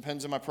there's some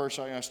pens in my purse.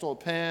 I stole a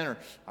pen, or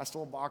I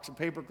stole a box of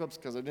paper clips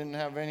because I didn't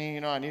have any.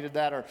 I needed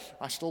that, or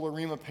I stole a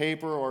ream of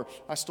paper, or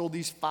I stole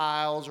these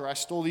files, or I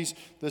stole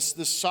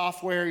this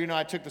software.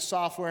 I took the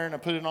software and I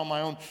put it on my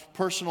own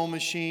personal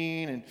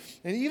machine.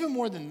 And even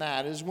more than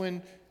that is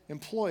when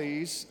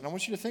employees, and I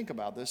want you to think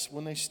about this,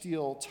 when they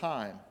steal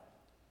time,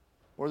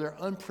 or they're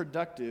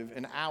unproductive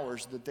in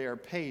hours that they are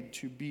paid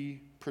to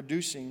be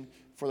producing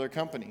for their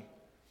company.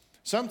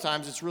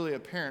 Sometimes it's really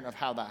apparent of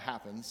how that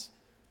happens.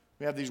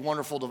 We have these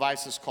wonderful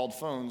devices called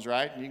phones,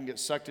 right? You can get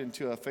sucked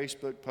into a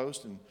Facebook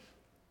post, and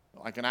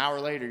like an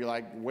hour later, you're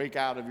like, wake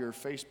out of your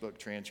Facebook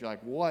trance. You're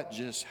like, what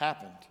just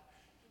happened?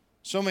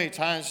 So many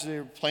times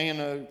they're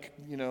playing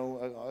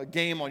a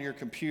game on your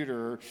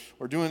computer,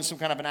 or doing some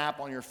kind of an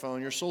app on your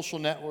phone. You're social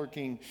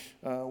networking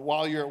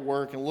while you're at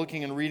work and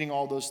looking and reading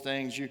all those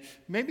things.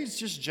 Maybe it's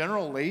just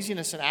general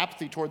laziness and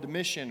apathy toward the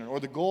mission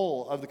or the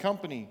goal of the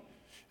company.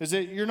 Is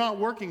that you're not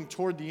working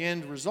toward the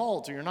end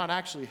result, or you're not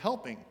actually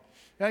helping.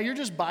 Now, you're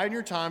just biding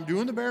your time,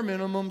 doing the bare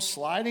minimum,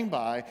 sliding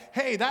by.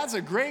 Hey, that's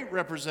a great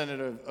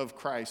representative of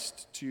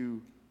Christ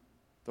to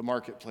the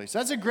marketplace.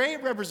 That's a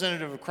great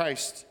representative of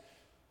Christ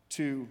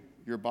to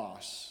your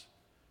boss.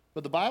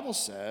 But the Bible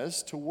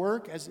says to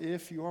work as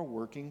if you are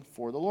working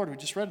for the Lord. We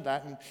just read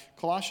that in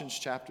Colossians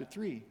chapter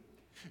 3.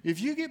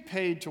 If you get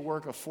paid to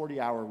work a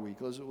 40-hour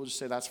week, we'll just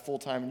say that's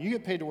full-time, and you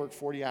get paid to work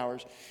 40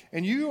 hours,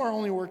 and you are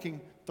only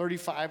working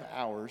 35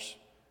 hours,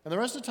 and the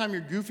rest of the time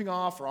you're goofing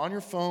off or on your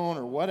phone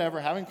or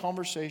whatever, having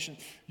conversations,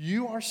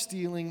 you are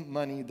stealing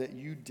money that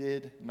you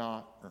did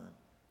not earn.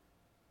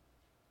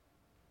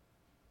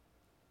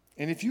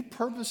 And if you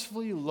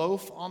purposefully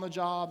loaf on the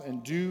job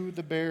and do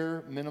the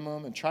bare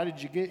minimum and try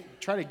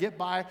to get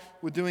by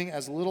with doing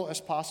as little as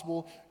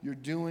possible, you're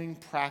doing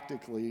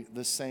practically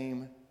the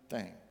same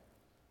thing.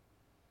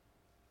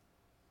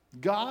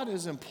 God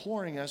is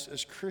imploring us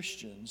as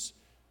Christians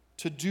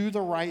to do the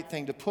right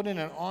thing, to put in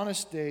an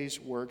honest day's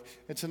work,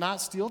 and to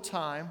not steal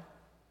time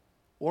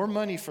or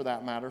money, for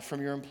that matter,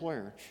 from your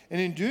employer.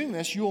 And in doing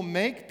this, you will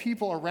make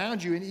people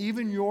around you and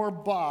even your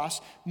boss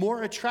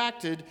more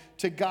attracted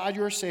to God,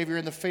 your Savior,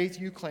 and the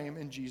faith you claim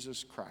in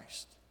Jesus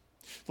Christ.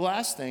 The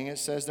last thing it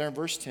says there in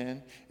verse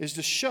 10 is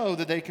to show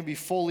that they can be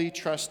fully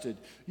trusted.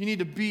 You need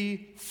to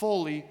be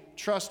fully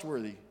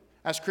trustworthy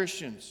as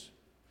Christians.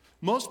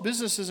 Most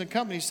businesses and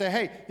companies say,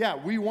 hey, yeah,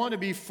 we want to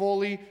be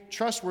fully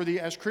trustworthy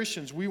as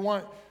Christians. We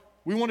want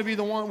to be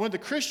the one with the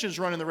Christians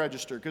running the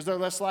register because they're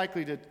less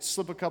likely to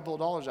slip a couple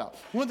of dollars out.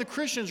 We want the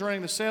Christians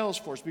running the sales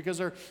force because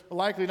they're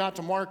likely not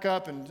to mark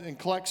up and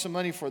collect some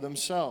money for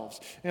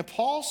themselves. And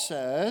Paul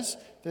says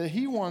that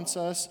he wants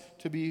us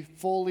to be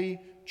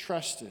fully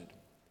trusted.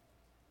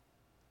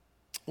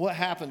 What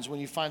happens when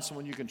you find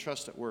someone you can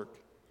trust at work?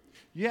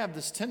 You have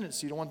this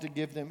tendency to want to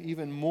give them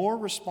even more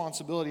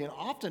responsibility. And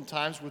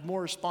oftentimes with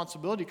more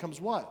responsibility comes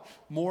what?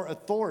 More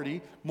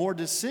authority, more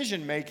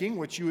decision making,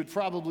 which you would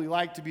probably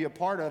like to be a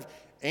part of,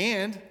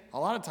 and a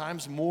lot of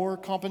times more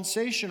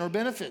compensation or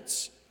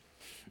benefits.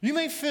 You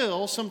may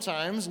feel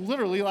sometimes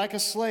literally like a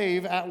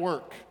slave at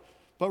work.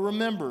 But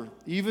remember,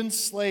 even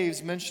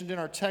slaves mentioned in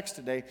our text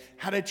today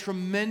had a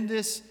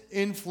tremendous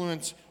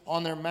influence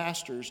on their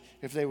masters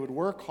if they would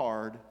work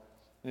hard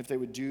and if they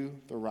would do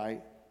the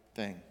right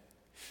thing.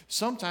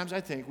 Sometimes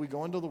I think we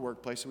go into the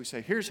workplace and we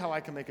say, here's how I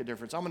can make a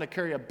difference. I'm going to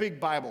carry a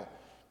big Bible,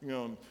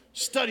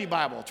 study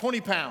Bible,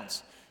 20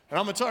 pounds. And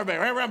I'm going to tell everybody,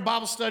 right, we're having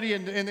Bible study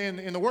in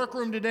the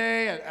workroom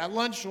today, at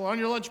lunch, on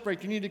your lunch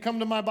break, you need to come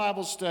to my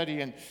Bible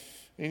study. And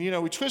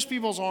we twist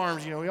people's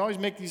arms. We always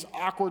make these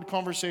awkward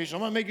conversations. I'm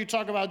going to make you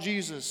talk about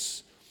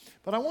Jesus.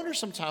 But I wonder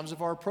sometimes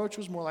if our approach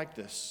was more like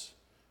this.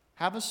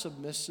 Have a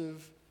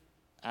submissive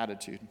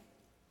attitude,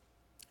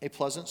 a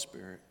pleasant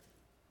spirit,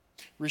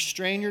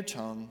 restrain your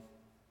tongue,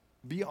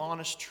 be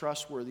honest,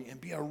 trustworthy,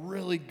 and be a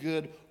really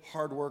good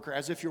hard worker,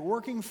 as if you're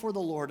working for the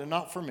Lord and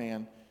not for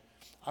man.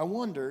 I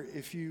wonder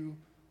if you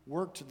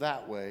worked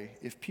that way,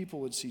 if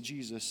people would see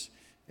Jesus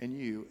in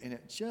you, and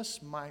it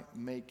just might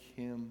make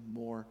him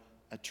more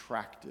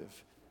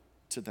attractive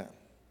to them.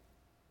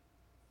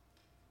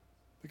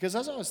 Because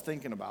as I was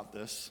thinking about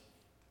this,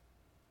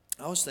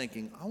 I was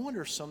thinking, I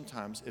wonder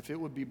sometimes if it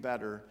would be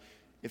better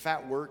if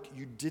at work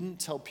you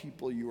didn't tell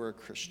people you were a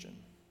Christian.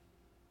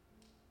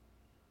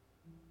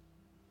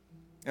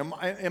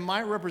 It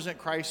might represent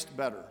Christ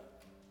better.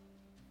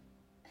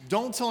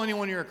 Don't tell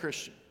anyone you're a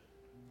Christian.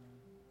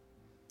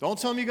 Don't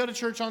tell them you go to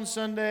church on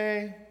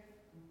Sunday.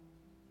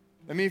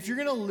 I mean, if you're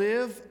going to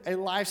live a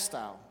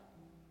lifestyle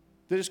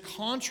that is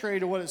contrary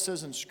to what it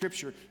says in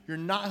Scripture, you're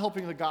not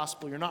helping the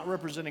gospel, you're not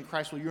representing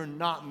Christ well, you're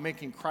not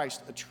making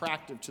Christ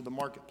attractive to the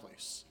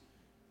marketplace.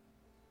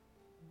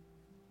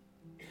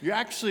 You're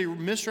actually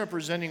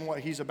misrepresenting what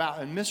he's about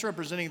and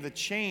misrepresenting the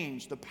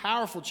change, the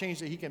powerful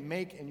change that he can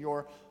make in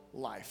your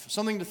life.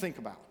 Something to think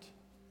about.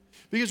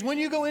 Because when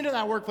you go into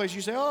that workplace,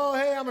 you say, oh,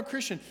 hey, I'm a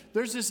Christian.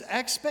 There's this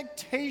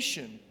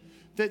expectation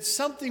that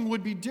something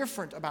would be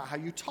different about how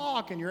you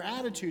talk and your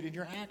attitude and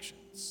your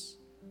actions.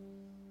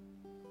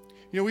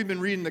 We've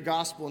been reading the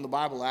gospel in the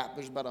Bible app.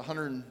 There's about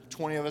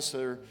 120 of us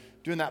that are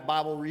doing that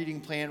Bible reading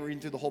plan,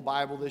 reading through the whole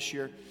Bible this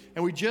year.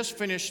 And we just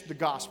finished the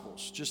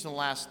Gospels. Just in the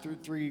last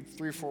three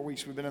or 4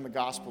 weeks, we've been in the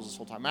Gospels this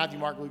whole time. Matthew,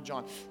 Mark, Luke,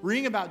 John.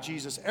 Reading about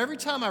Jesus. Every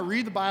time I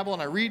read the Bible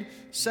and I read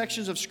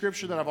sections of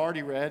Scripture that I've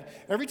already read,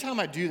 every time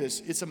I do this,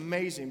 it's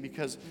amazing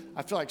because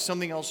I feel like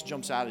something else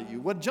jumps out at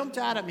you. What jumped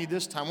out at me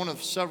this time, one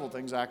of several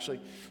things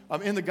actually,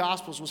 in the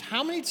Gospels was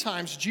how many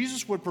times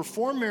Jesus would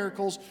perform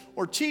miracles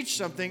or teach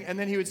something and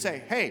then he would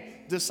say, hey,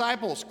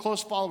 disciples,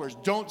 close followers,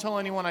 don't tell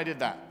anyone I did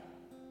that.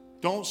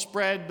 Don't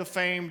spread the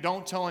fame.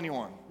 Don't tell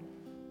anyone.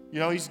 He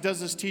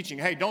does this teaching.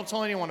 Hey, don't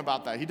tell anyone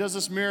about that. He does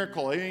this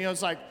miracle.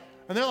 It's like,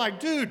 and they're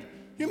like, dude,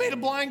 you made a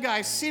blind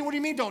guy see. What do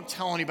you mean don't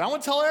tell anybody? I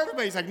want to tell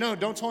everybody. He's like, no,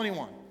 don't tell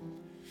anyone.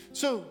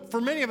 So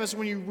for many of us,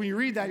 when you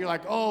read that, you're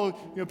like, oh,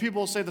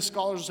 people will say, the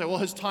scholars will say, well,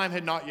 his time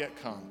had not yet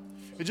come.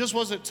 It just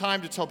wasn't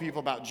time to tell people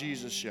about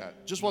Jesus yet.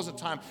 It just wasn't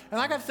time.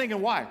 And I got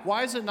thinking, why?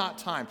 Why is it not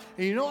time?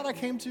 And you know what I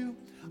came to?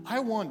 I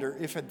wonder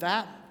if at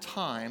that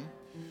time,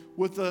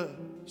 with the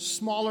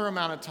smaller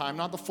amount of time,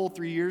 not the full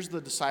 3 years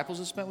the disciples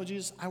had spent with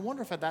Jesus, I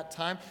wonder if at that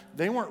time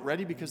they weren't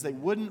ready because they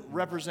wouldn't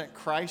represent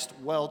Christ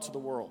well to the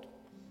world.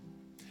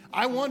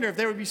 I wonder if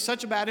there would be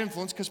such a bad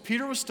influence because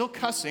Peter was still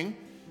cussing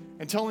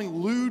and telling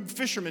lewd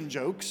fisherman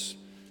jokes.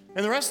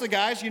 And the rest of the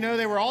guys,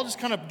 they were all just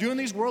kind of doing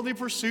these worldly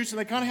pursuits and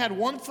they kind of had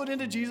one foot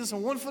into Jesus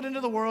and one foot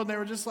into the world. And they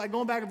were just like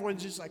going back and forth and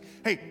just like,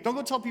 hey, don't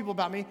go tell people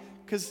about me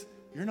because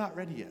you're not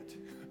ready yet.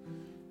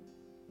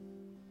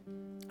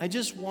 I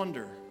just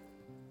wonder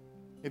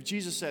if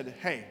Jesus said,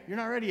 hey, you're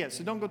not ready yet,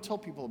 so don't go tell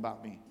people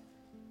about me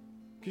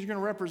because you're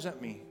going to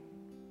represent me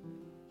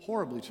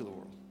horribly to the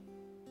world.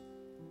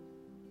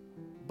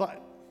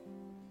 But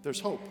there's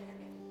hope.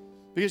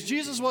 Because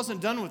Jesus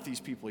wasn't done with these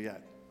people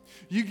yet.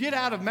 You get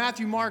out of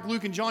Matthew, Mark,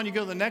 Luke, and John, you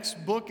go to the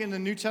next book in the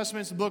New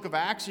Testament, it's the book of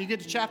Acts, and you get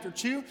to chapter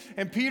 2,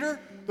 and Peter,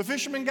 the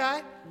fisherman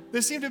guy,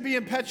 they seemed to be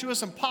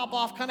impetuous and pop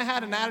off, kind of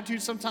had an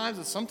attitude sometimes,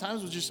 and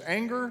sometimes was just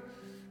anger.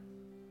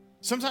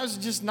 Sometimes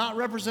it's just not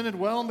represented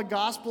well in the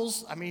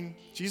Gospels. I mean,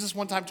 Jesus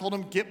one time told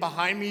him, "Get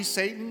behind me,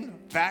 Satan."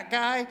 That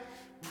guy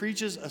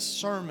preaches a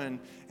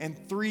sermon, and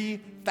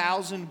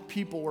 3,000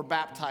 people were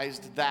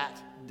baptized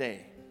that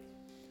day.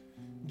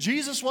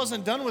 Jesus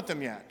wasn't done with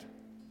them yet.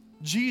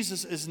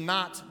 Jesus is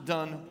not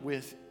done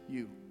with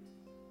you.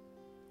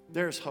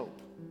 There's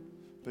hope,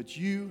 but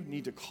you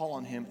need to call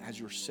on him as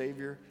your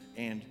Savior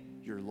and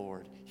your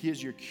Lord. He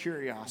is your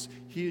Kyrios.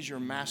 He is your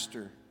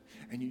master,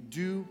 and you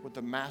do what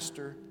the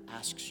master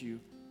asks you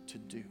to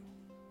do.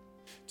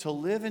 To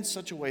live in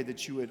such a way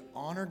that you would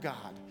honor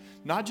God,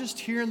 not just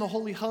here in the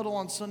Holy Huddle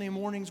on Sunday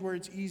mornings where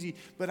it's easy,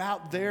 but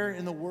out there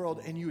in the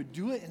world, and you would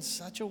do it in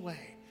such a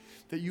way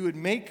that you would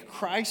make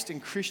Christ and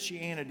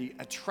Christianity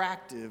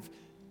attractive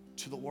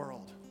to the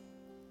world.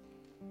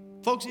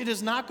 Folks, it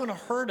is not going to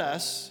hurt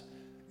us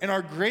in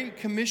our Great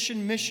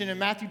Commission mission in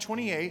Matthew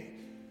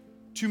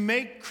 28 to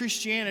make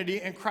Christianity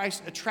and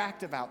Christ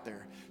attractive out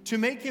there, to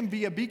make him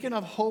be a beacon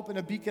of hope and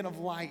a beacon of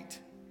light.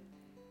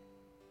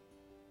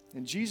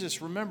 And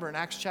Jesus, remember in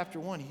Acts chapter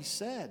 1, he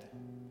said,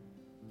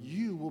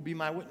 "You will be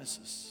my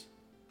witnesses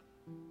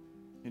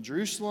in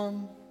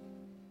Jerusalem,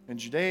 in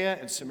Judea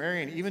and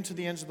Samaria, and even to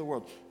the ends of the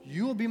world.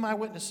 You will be my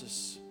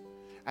witnesses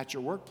at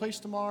your workplace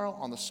tomorrow,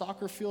 on the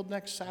soccer field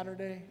next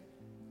Saturday,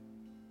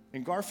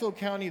 in Garfield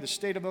County, the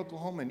state of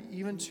Oklahoma, and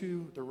even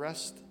to the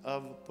rest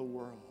of the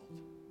world."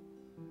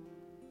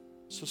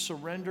 So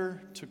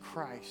surrender to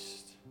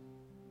Christ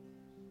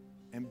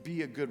and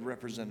be a good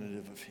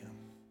representative of him.